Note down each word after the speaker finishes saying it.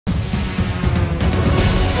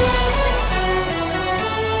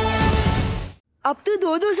अब तो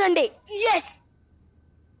 2-2 Sunday. Yes.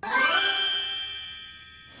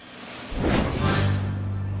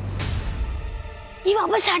 ये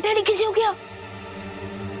वापस सैटरडे कैसे हो गया?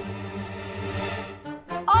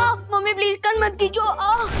 मम्मी प्लीज कान मत कीजिए।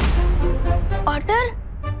 पार्टनर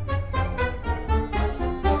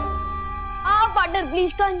पार्टनर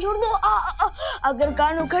प्लीज कान छोड़ दो। अगर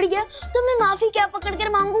कान उखड़ गया तो मैं माफी क्या पकड़ कर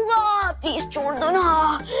मांगूंगा। प्लीज छोड़ दो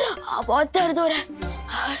ना। बहुत दर्द हो रहा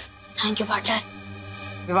है। Thank you partner.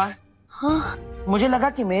 विवान, हाँ? मुझे लगा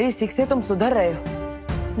कि मेरी सीख से तुम सुधर रहे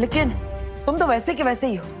हो, लेकिन तुम तो वैसे के वैसे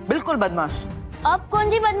ही हो, बिल्कुल बदमाश। अब कौन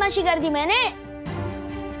सी बदमाशी कर दी मैंने?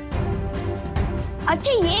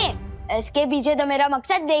 अच्छा ये इसके पीछे तो मेरा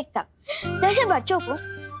मकसद देख था। जैसे बच्चों को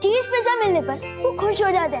चीज पिज्जा मिलने पर वो खुश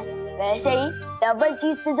हो जाते हैं, वैसे ही डबल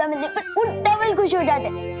चीज पिज्जा मिलने पर वो डबल खुश हो जाते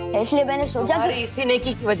हैं। इसलिए मैंने सोचा कि इसी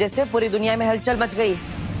नेकी की वजह से पूरी दुनिया में हलचल मच गई।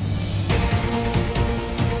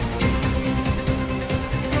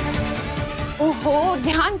 ओहो,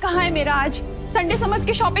 ध्यान कहाँ है मेरा? आज संडे समझ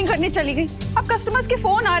के शॉपिंग करने चली गई। अब कस्टमर्स के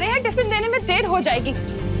फोन आ रहे हैं, टिफिन देने में देर हो जाएगी।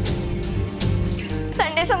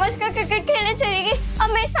 संडे समझ कर क्रिकेट खेलने चली गई। अब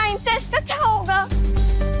मेरे साइंस टेस्ट का क्या होगा?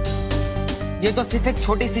 ये तो सिर्फ एक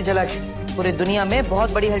छोटी सी झलक है, पूरी दुनिया में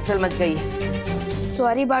बहुत बड़ी हलचल मच गई है।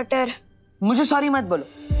 Sorry partner. मुझे सॉरी मत बोलो,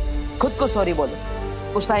 खुद को सॉरी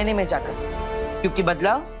बोलो उस आईने में जाकर, क्योंकि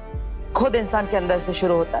बदलाव खुद इंसान के अंदर से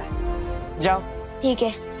शुरू होता है। जाओ। ठीक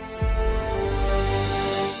है।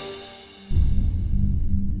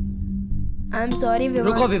 I am sorry Vivaan.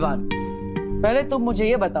 रुको विवान, पहले तुम मुझे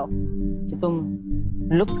ये बताओ कि तुम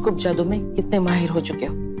लुप्त कुप जादू में कितने माहिर हो चुके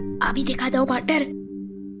हो? अभी दिखाता हूँ पार्टनर।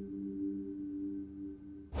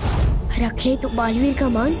 रख ले तो बालवीर का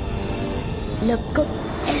मान, लुप्त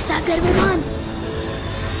कुप ऐसा कर विवान।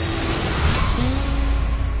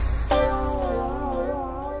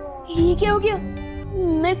 ये क्या हो गया?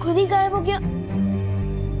 मैं खुद ही गायब हो गया।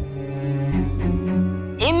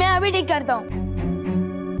 ये मैं अभी ठीक करता हूँ।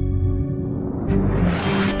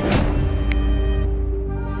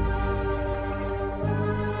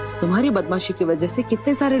 तुम्हारी बदमाशी की वजह से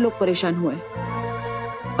कितने सारे लोग परेशान हुए।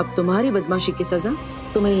 अब तुम्हारी बदमाशी की सजा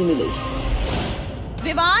तुम्हें ही मिलेगी।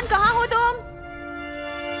 विवान, कहाँ हो तुम?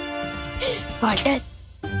 वाल्टर,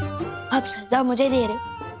 अब सजा मुझे दे रहे,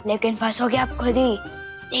 लेकिन फंसोगे आप खुद ही।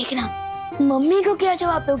 देखना मम्मी को क्या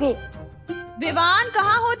जवाब दोगे। विवान,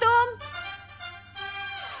 कहाँ हो तुम?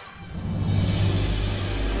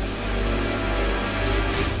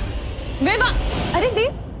 विवान, अरे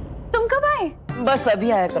देव, तुम कब आए? बस अभी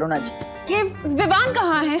आया करुणा जी। ये विवान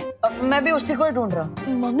कहाँ है? मैं भी उसी को ही ढूंढ रहा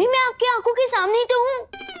हूँ। मम्मी, मैं आपकी आंखों के सामने ही तो हूँ।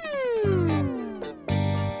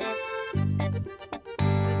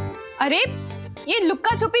 अरे ये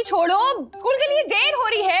लुक्का छुपी छोड़ो, स्कूल के लिए देर हो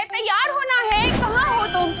रही है, तैयार होना है। कहाँ हो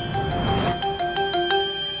तुम?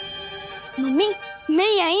 मम्मी, मैं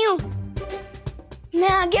यही हूँ। मैं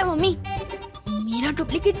आ गया मम्मी। मेरा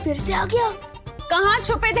डुप्लीकेट फिर से आ गया। कहाँ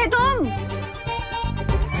छुपे थे तुम?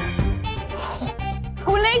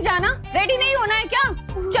 स्कूल नहीं जाना? रेडी नहीं होना है क्या?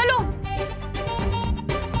 चलो।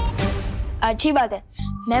 अच्छी बात है,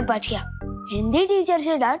 मैं बच गया। हिंदी टीचर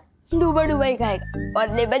से डांट डूबा डुबाई खाएगा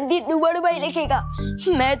और लेबन भी डूबा डुबाई लिखेगा।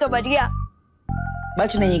 मैं तो बच गया।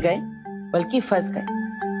 बच नहीं गए, बल्कि फंस गए।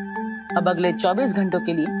 अब अगले 24 घंटों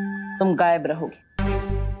के लिए तुम गायब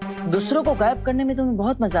रहोगे। दूसरों को गायब करने में तुम्हें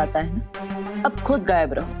बहुत मजा आता है ना? अब खुद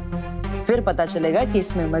गायब रहो, फिर पता चलेगा कि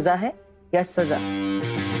इसमें मजा है या सजा।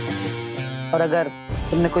 और अगर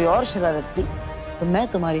तुमने कोई और शरारत की तो मैं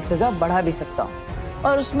तुम्हारी सजा बढ़ा भी सकता हूँ,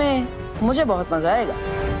 और उसमें मुझे बहुत मजा आएगा।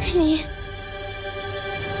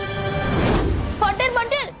 Partner,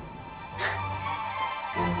 partner.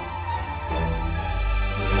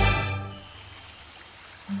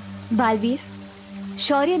 बालवीर,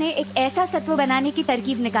 शौर्य ने एक ऐसा सत्व बनाने की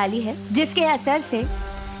तरकीब निकाली है जिसके असर से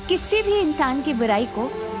किसी भी इंसान की बुराई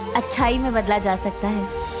को अच्छाई में बदला जा सकता है।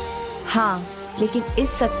 हाँ, लेकिन इस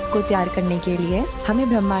सत्व को तैयार करने के लिए हमें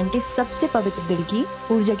ब्रह्मांड के सबसे पवित्र दिल की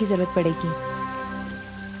ऊर्जा की जरूरत पड़ेगी।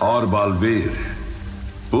 और बालवीर,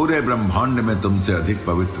 पूरे ब्रह्मांड में तुमसे अधिक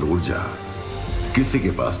पवित्र ऊर्जा किसी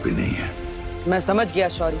के पास भी नहीं है। मैं समझ गया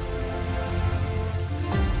शौर्य।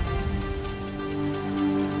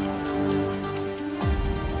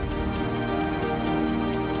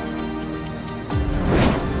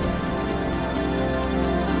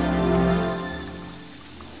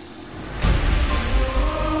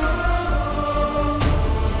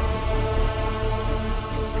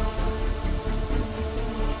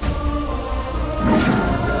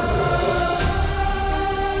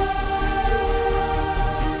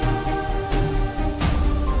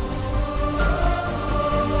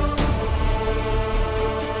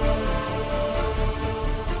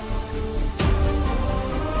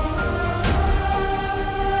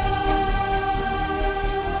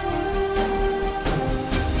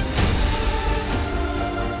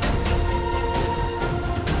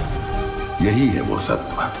 यही है वो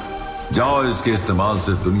सत्व। जाओ इसके इस्तेमाल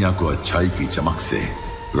से दुनिया को अच्छाई की चमक से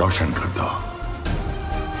रोशन कर दो।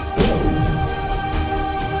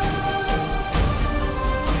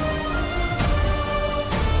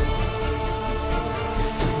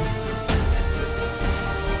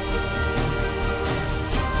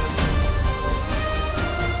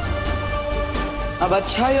 अब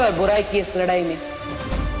अच्छाई और बुराई की इस लड़ाई में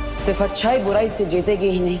सिर्फ अच्छाई बुराई से जीतेगी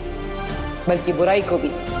ही नहीं, बल्कि बुराई को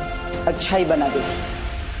भी अच्छाई बना देगी।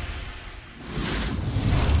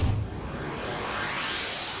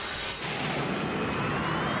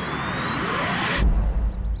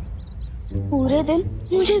 पूरे दिन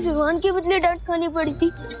मुझे विवान के बदले डांट खानी पड़ी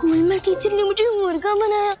थी। स्कूल में टीचर ने मुझे मुर्गा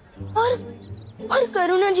बनाया और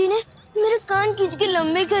करुणा जी ने मेरे कान खींच के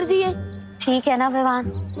लंबे कर दिए। ठीक है ना विवान,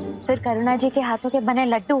 फिर करुणा जी के हाथों के बने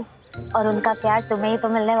लड्डू और उनका प्यार तुम्हें ही तो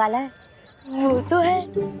मिलने वाला है। वो तो है,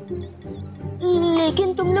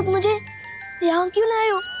 लेकिन तुम लोग मुझे यहाँ क्यों लाए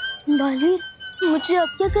हो? बालवीर, मुझसे अब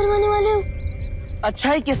क्या करवाने वाले हो?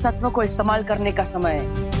 अच्छाई के सत्वों को इस्तेमाल करने का समय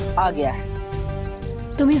आ गया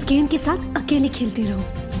है। तुम इस गेम के साथ अकेले खेलते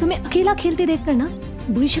रहो। तुम्हें अकेला खेलते देखकर ना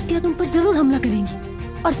बुरी शक्तियाँ तुम पर जरूर हमला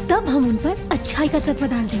करेंगी और तब हम उन पर अच्छाई का सत्व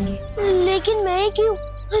डाल देंगे। लेकिन मैं क्यों?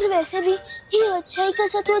 और वैसे भी ये अच्छाई का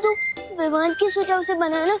सत्व तो विवान के सुझाव से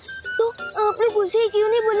बना ना, तो आप लोग उसे क्यों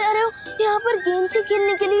नहीं बुला रहे हो यहाँ पर गेम से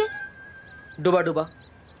खेलने के लिए? डुबा डुबा,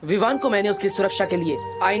 विवान को मैंने उसकी सुरक्षा के लिए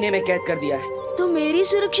आईने में कैद कर दिया है। तो मेरी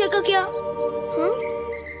सुरक्षा का क्या?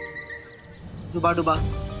 डुबा डुबा,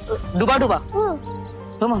 डुबा डुबा,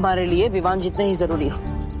 तुम हमारे लिए विवान जितने ही जरूरी हो,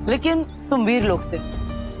 लेकिन तुम वीर-लok से,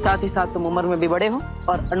 साथ ही साथ तुम उम्र में भी बड़े हो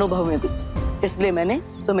और अनुभव में भी, इसलिए मैंने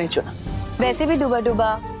तुम्हें चुना। वैसे भी डुबा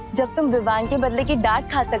डुबा, जब तुम विवान के बदले की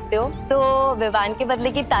डांट खा सकते हो तो विवान के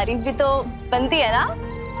बदले की तारीफ भी तो बनती है ना।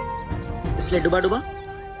 इसलिए डुबा डुबा,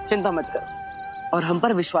 चिंता मत करो और हम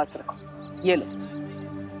पर विश्वास रखो। ये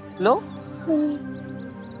लो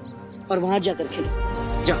और वहां जाकर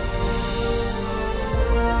खेलो, जाओ।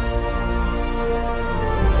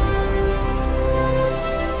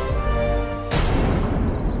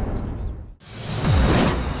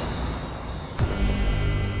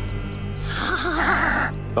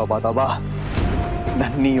 तौबा तौबा,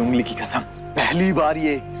 नन्ही उंगली की कसम, पहली बार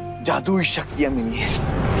ये जादुई शक्तियां मिली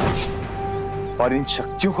हैं और इन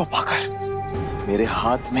शक्तियों को पाकर मेरे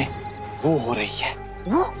हाथ में वो हो रही है।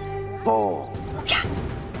 वो क्या?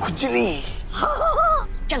 खुजली। हाँ,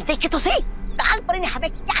 चल देख के तो सही, काल परी ने हमें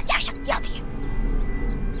क्या क्या शक्तियां दी है।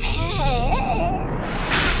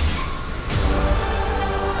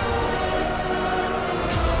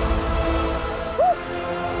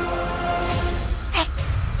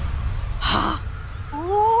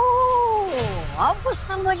 अब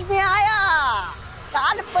समझ में आया,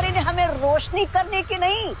 काल परी ने हमें रोशनी करने की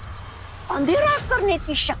नहीं, अंधेरा करने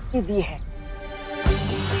की शक्ति दी है।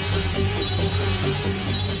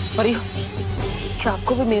 परी, क्या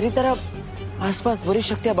आपको भी मेरी तरह आसपास बुरी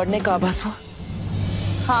शक्तियां बढ़ने का आभास हुआ?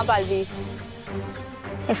 हाँ बालवीर,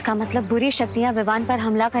 इसका मतलब बुरी शक्तियाँ विवान पर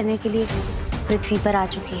हमला करने के लिए पृथ्वी पर आ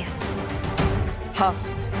चुकी है। हाँ,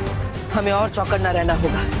 हमें और चौकन्ना रहना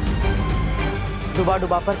होगा। डुबा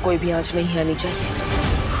डुबा पर कोई भी आंच नहीं आनी चाहिए।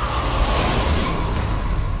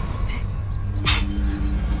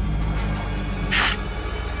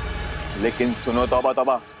 लेकिन सुनो तौबा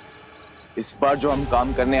तौबा, इस बार जो हम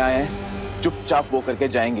काम करने आए हैं चुपचाप वो करके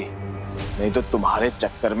जाएंगे, नहीं तो तुम्हारे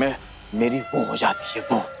चक्कर में मेरी वो हो जाती है,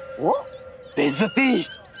 वो बेइज्जती।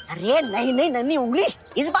 अरे नहीं नहीं नन्ही उंगली,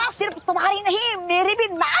 इस बार सिर्फ तुम्हारी नहीं, मेरी भी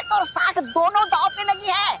नाक और साख दोनों दांव पे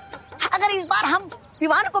लगी है। अगर इस बार हम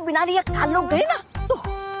विवान को बिना लिए काल लोग गए ना, तो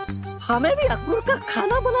हमें भी अकबर का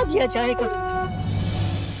खाना बना दिया जाएगा।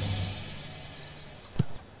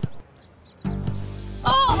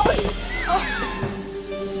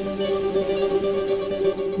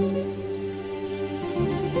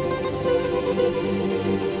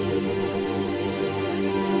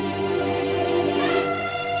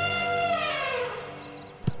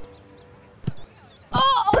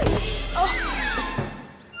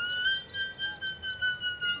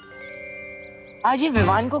 आज ये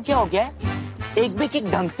विवान को क्या हो गया है? एक भी किक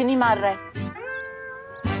ढंग से नहीं मार रहा है।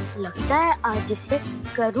 लगता है आज इसे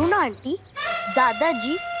करुणा आंटी,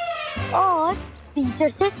 दादाजी और टीचर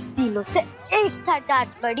से तीनों से एक साथ डांट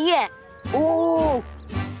पड़ी है। ओह,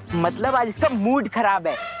 मतलब आज इसका मूड खराब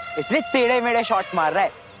है, इसलिए टेढ़े मेढ़े शॉट्स मार रहा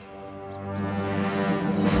है।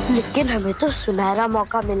 लेकिन हमें तो सुनहरा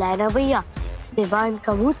मौका मिला है ना भैया। विवान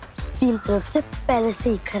का मूड तीन तरफ से पहले से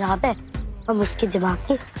ही खराब है, हम उसके दिमाग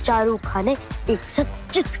के चारों खाने एक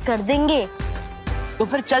साथ चित कर देंगे। तो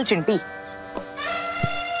फिर चल चिंटी।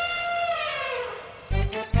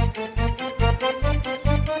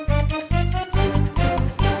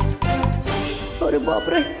 अरे बाप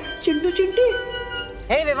रे, चिंटू चिंटी।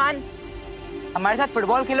 हे विवान, हमारे साथ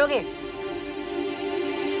फुटबॉल खेलोगे?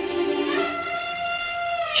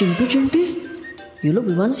 चिंटू चिंटी, ये लोग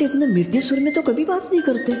विवान से इतने मीठे सुर में तो कभी बात नहीं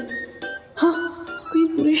करते। हाँ, कोई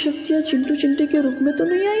बुरी शक्तियां चिंटू चिंटी के रूप में तो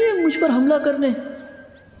नहीं आई है मुझ पर हमला करने।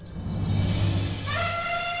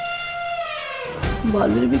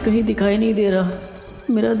 बालवीर भी कहीं दिखाई नहीं दे रहा।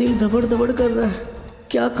 मेरा दिल धबड़ धबड़ कर रहा है।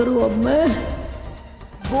 क्या करूं अब मैं?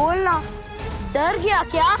 बोलना, डर गया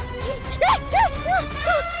क्या?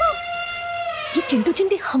 ये चिंटू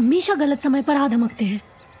चिंटी हमेशा गलत समय पर आ धमकते हैं।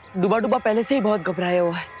 डूबा डूबा पहले से ही बहुत घबराया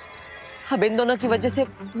हुआ है। अब इन दोनों की वजह से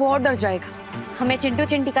वो और डर जाएगा। हमें चिंटू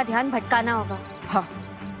चिंटी का ध्यान भटकाना होगा। हाँ,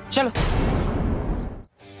 चलो।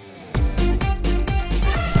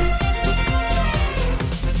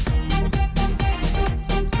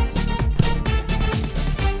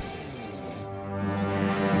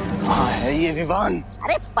 कहाँ है ये विवान?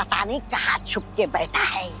 अरे पता नहीं कहाँ छुप के बैठा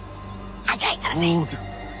है। आजा इधर से।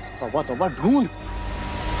 तौबा तौबा, ढूंढ।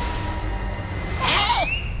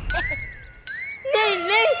 नहीं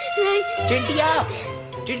नहीं नहीं। चिंटिया,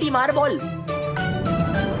 चिंटी मार बॉल।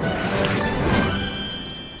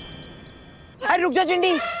 अरे रुक जा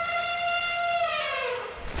चिंटी।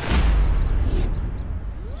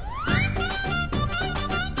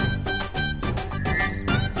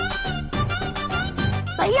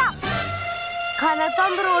 भैया, खाना तो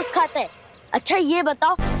हम रोज खाते हैं। अच्छा ये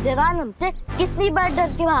बताओ, विवान हमसे कितनी बार डर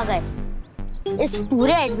के भागा है? इस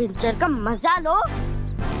पूरे एडवेंचर का मजा लो।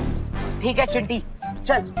 ठीक है चिंटी,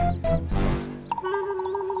 चल।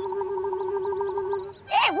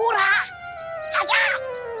 ए वो रहा, आजा।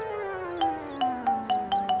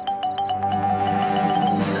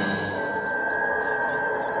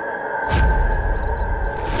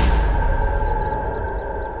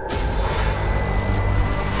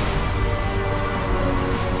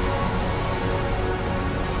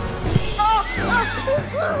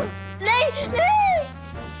 नहीं नहीं,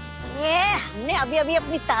 ये हमने अभी अभी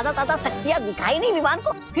अपनी ताजा ताजा शक्तियां दिखाई नहीं विवान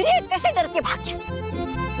को, फिर ये कैसे डर के भाग गया?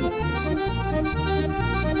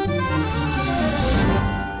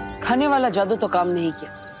 खाने वाला जादू तो काम नहीं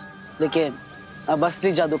किया, लेकिन अब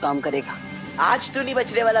असली जादू काम करेगा। आज तो नहीं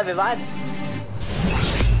बचने वाला विवान।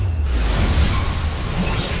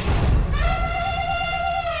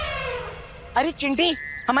 अरे चिंटी,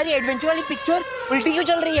 हमारी एडवेंचर वाली पिक्चर उल्टी क्यों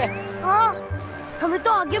चल रही है? हाँ, हमें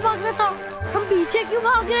तो आगे भागना था, हम पीछे क्यों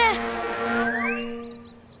भाग रहे हैं?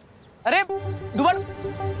 अरे दुबन,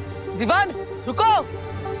 विवान, रुको।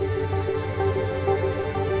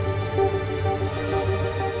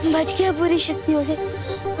 बच गया बुरी शक्तियों से।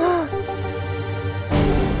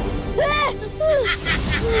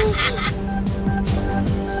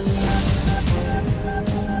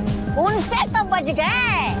 उनसे तो बच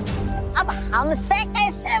गए, अब हमसे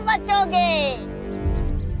कैसे बचोगे?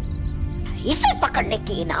 इसे पकड़ने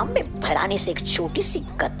के इनाम में भराने से एक छोटी सी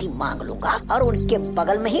गति मांग लूंगा और उनके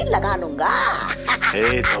बगल में ही लगा लूंगा।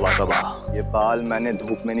 ए तबा तबा, ये बाल मैंने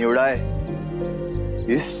धूप में नहीं उड़ाए।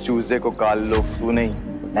 इस चूजे को काल लोग तू नहीं,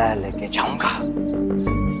 मैं लेके जाऊंगा।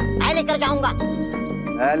 मैं लेकर जाऊंगा।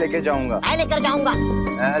 मैं लेके जाऊंगा। मैं लेकर जाऊंगा।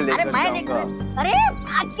 मैं लेकर जाऊंगा। अरे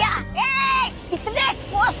भाग गया। इतने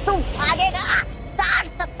कोस तू भागेगा? 60,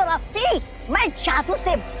 70, 80 मैं जादू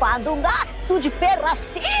से बांधूंगा तुझ पे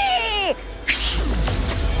रस्सी।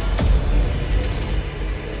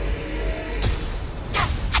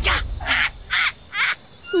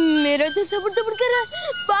 मेरा दिल धबड़ धबड़ कर रहा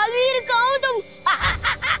है। बालवीर, कहाँ हो तुम?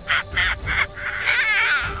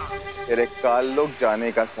 तेरे काल लोग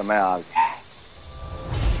जाने का समय आ गया है।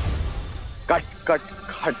 कट कट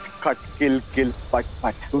खट खट किल किल पट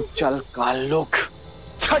पट, तू चल काल लोग,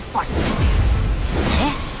 छटपट।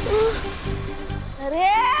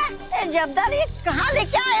 अरे जबदार, ये कहाँ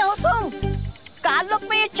लेके आए हो तुम? काल लोग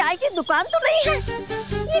में ये चाय की दुकान तो नहीं है,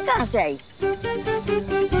 ये कहाँ से आई?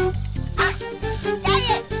 क्या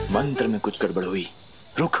ये? मंत्र में कुछ गड़बड़ हुई,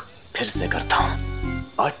 रुक फिर से करता हूँ।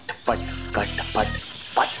 अट पट कट पट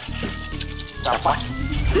पट पट।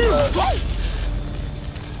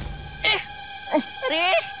 अरे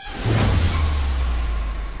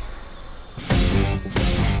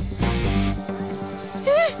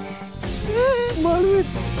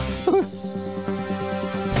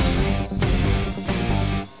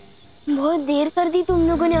बहुत देर कर दी तुम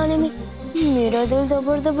लोगों ने आने में। मेरा दिल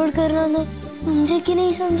दबड़ दबड़ कर रहा था, समझे कि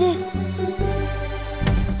नहीं समझे?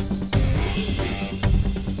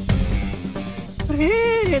 अरे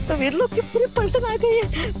ये तो वीर-लok की पूरी पलटन आ गई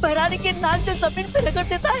है। पहरानी के नाक जो जमीन पे रगड़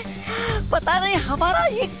देता है, पता नहीं हमारा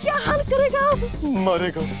ये क्या हाल करेगा।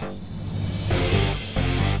 मरेगा।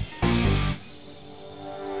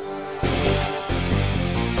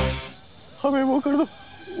 हमें वो कर दो,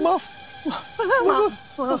 माफ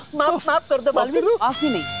कर दो बालवीर। माफी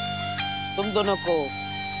नहीं, तुम दोनों को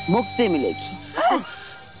मुक्ति मिलेगी।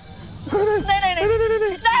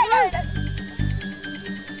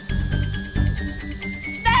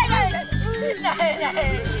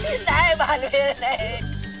 नहीं बालवीर,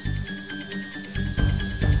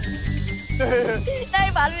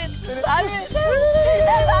 नहीं बालवीर, बालवीर।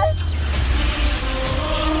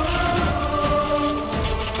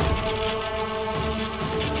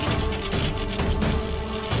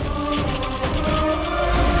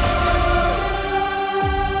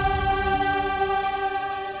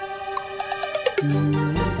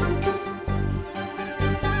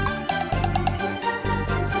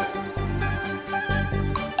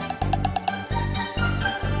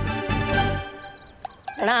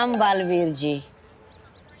 प्रणाम बालवीर जी,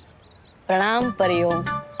 प्रणाम परियों,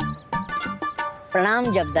 प्रणाम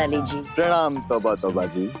जगदाली जी। प्रणाम तौबा तौबा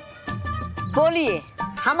जी। बोलिए,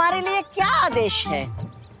 हमारे लिए क्या आदेश है?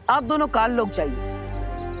 आप दोनों काल लोग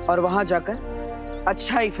जाइए और वहां जाकर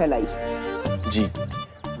अच्छाई फैलाइए। जी,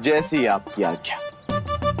 जैसी आपकी आज्ञा।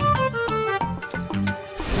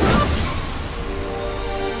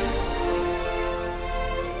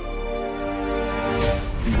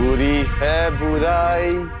 बुरी है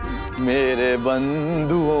बुराई मेरे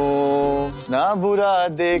बंधुओं, ना बुरा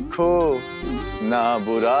देखो ना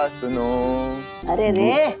बुरा सुनो। अरे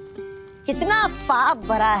रे, कितना पाप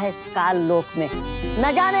भरा है इस काल लोक में,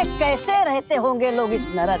 न जाने कैसे रहते होंगे लोग इस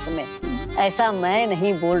नरक में। ऐसा मैं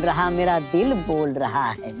नहीं बोल रहा, मेरा दिल बोल रहा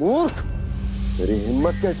है। मूर्ख, तेरी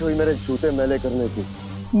हिम्मत कैसे हुई मेरे जूते मैले करने की?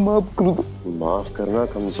 माफ कर दो। माफ करना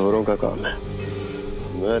कमजोरों का काम है,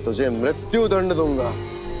 मैं तुझे मृत्यु दंड दूंगा।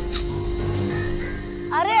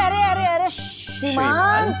 अरे अरे अरे अरे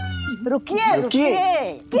श्रीमान, रुकिए रुकिए।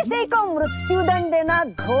 किसी को मृत्यु दंड देना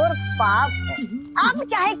घोर पाप है। आप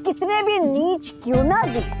चाहे कितने भी नीच क्यों ना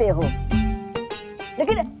दिखते हो,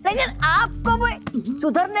 लेकिन आपको वो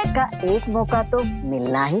सुधरने का एक मौका तो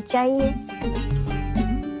मिलना ही चाहिए।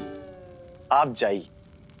 आप जाइए।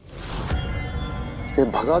 से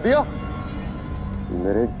भगा दिया?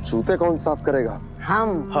 मेरे जूते कौन साफ करेगा?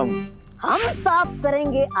 हम साफ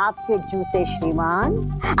करेंगे आपके जूते श्रीमान।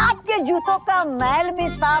 आपके जूतों का मैल भी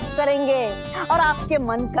साफ करेंगे और आपके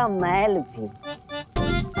मन का मैल भी।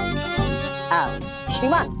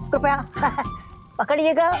 श्रीमान कृपया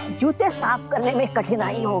पकड़िएगा, जूते साफ करने में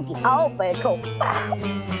कठिनाई होगी। आओ बैठो।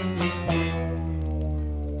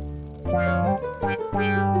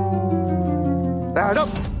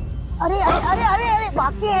 अरे अरे अरे अरे अरे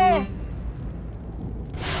बाकी है।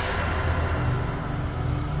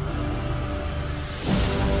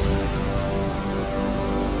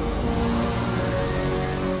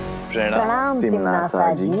 प्रणाम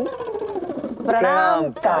तिम्नासा जी। प्रणाम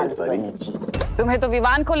काल परी जी। तुम्हें तो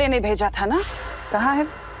विवान को लेने भेजा था ना, कहाँ है?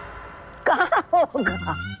 कहाँ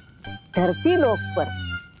होगा, धरती लोक पर,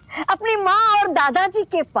 अपनी माँ और दादाजी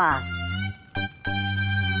के पास।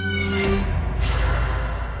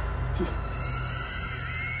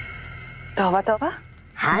 तौबा तौबा।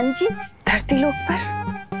 हाँ जी, धरती लोक पर?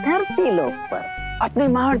 धरती लोक पर अपने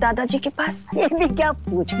माँ और दादाजी के पास? ये भी क्या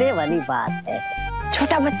पूछने वाली बात है।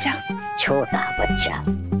 छोटा बच्चा। छोटा बच्चा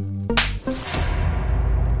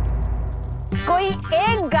कोई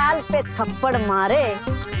एक गाल पे थप्पड़ मारे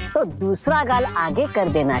तो दूसरा गाल आगे कर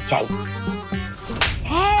देना चाहिए।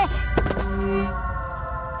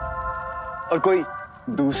 और कोई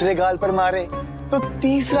दूसरे गाल पर मारे तो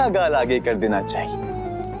तीसरा गाल आगे कर देना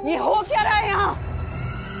चाहिए। ये हो क्या रहा है यहाँ?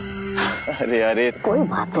 अरे अरे कोई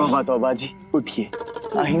बात नहीं। तौबा तौबा जी, उठिए।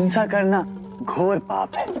 अहिंसा करना घोर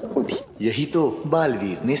पाप है, उठिए। यही तो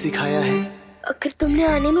बालवीर ने सिखाया है। अगर तुमने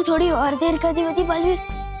आने में थोड़ी और देर कर दी होती बालवीर,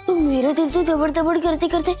 तो मेरा दिल तो दबड़ दबड़ करते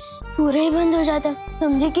करते पूरा ही बंद हो जाता।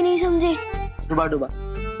 समझे कि नहीं समझे? डुबा डुबा,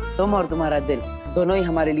 तुम और तुम्हारा दिल दोनों ही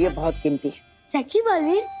हमारे लिए बहुत कीमती है। सच्ची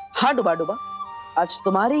बालवीर? हाँ डुबा डुबा, आज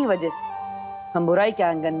तुम्हारी ही वजह से हम बुराई के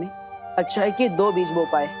आंगन में अच्छाई के 2 बीज बो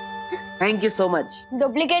पाए। Thank you so much.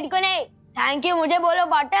 Duplicate को नहीं, थैंक यू मुझे बोलो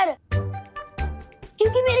पार्टनर,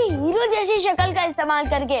 क्योंकि मेरी हीरो जैसी शक्ल का इस्तेमाल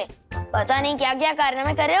करके पता नहीं क्या क्या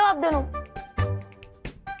कारनामे कर रहे हो आप दोनों।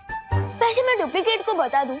 वैसे मैं डुप्लीकेट को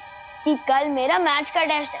बता दूं कि कल मेरा मैच का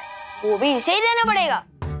टेस्ट है, वो भी इसे ही देना पड़ेगा।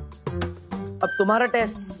 अब तुम्हारा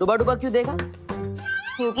टेस्ट डुबा डुबा क्यों देगा?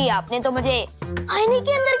 क्योंकि आपने तो मुझे आईने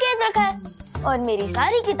के अंदर कैद रखा है और मेरी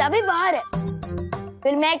सारी किताबें बाहर है,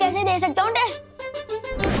 फिर मैं कैसे दे सकता हूँ टेस्ट?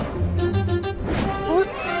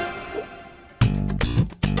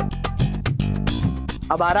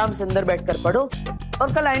 अब आराम से अंदर बैठकर पढ़ो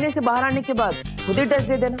और कल आईने से बाहर आने के बाद खुद ही टेस्ट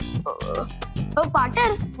दे देना। तो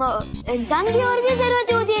पार्टनर, इंसान की और भी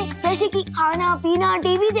जरूरतें होती है, जैसे कि खाना पीना,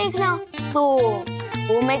 टीवी देखना, तो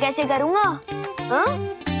वो मैं कैसे करूँगा? हाँ?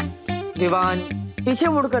 विवान, पीछे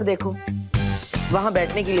मुड़कर देखो, वहाँ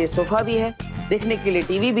बैठने के लिए सोफा भी है, देखने के लिए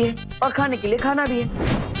टीवी भी है और खाने के लिए खाना भी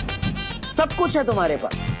है। सब कुछ है तुम्हारे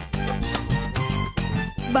पास।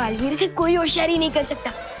 बालवीर से कोई होशियारी नहीं कर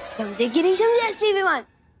सकता, समझे कि नहीं समझे असली विमान?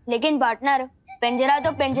 लेकिन पार्टनर, पिंजरा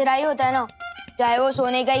तो पिंजरा ही होता है ना, चाहे वो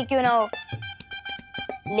सोने का ही क्यों ना हो।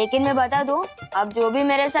 लेकिन मैं बता दूं, अब जो भी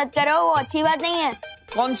मेरे साथ कर रहे हो वो अच्छी बात नहीं है।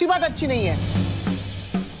 कौन सी बात अच्छी नहीं है?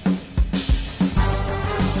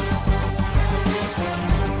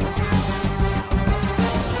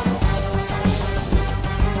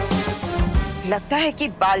 लगता है कि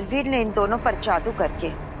बालवीर ने इन दोनों पर जादू करके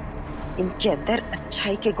इनके अंदर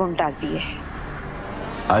अच्छाई के गुण डाल दिए हैं।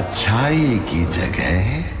 अच्छाई की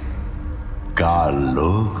जगह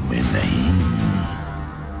कालोक में नहीं,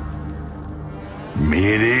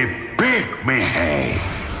 मेरे पेट में है।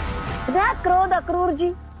 ना क्रोध अक्रूर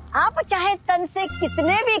जी, आप चाहे तन से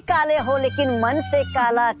कितने भी काले हो, लेकिन मन से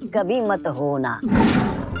काला कभी मत होना।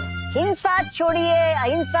 हिंसा छोड़िए,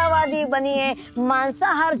 अहिंसावादी बनिए,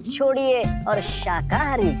 मांसाहार छोड़िए और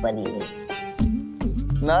शाकाहारी बनिए।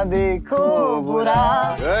 ना देखो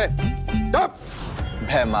बुरा।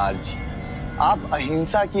 भैमार जी, आप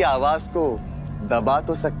अहिंसा की आवाज को दबा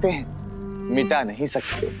तो सकते हैं, मिटा नहीं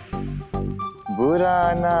सकते।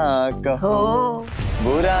 बुरा ना कहो,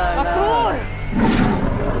 बुरा ना।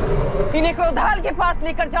 इन्हें क्रोधाल के पास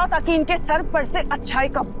लेकर जाओ ताकि इनके सर पर से अच्छाई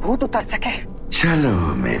का भूत उतर सके। चलो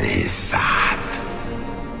मेरे साथ।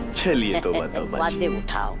 चलिए तो बताओ बातें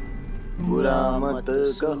उठाओ। बुरा मत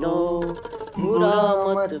कहो, बुरा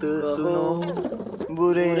मत सुनो,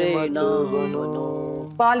 बुरे मत बनो।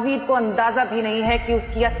 बालवीर को अंदाजा भी नहीं है कि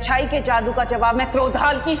उसकी अच्छाई के जादू का जवाब मैं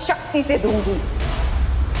क्रोधाल की शक्ति से दूंगी।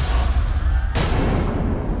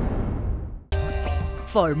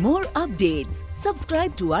 For more updates,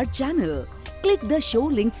 subscribe to our channel, click the show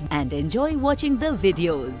links and enjoy watching the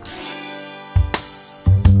videos.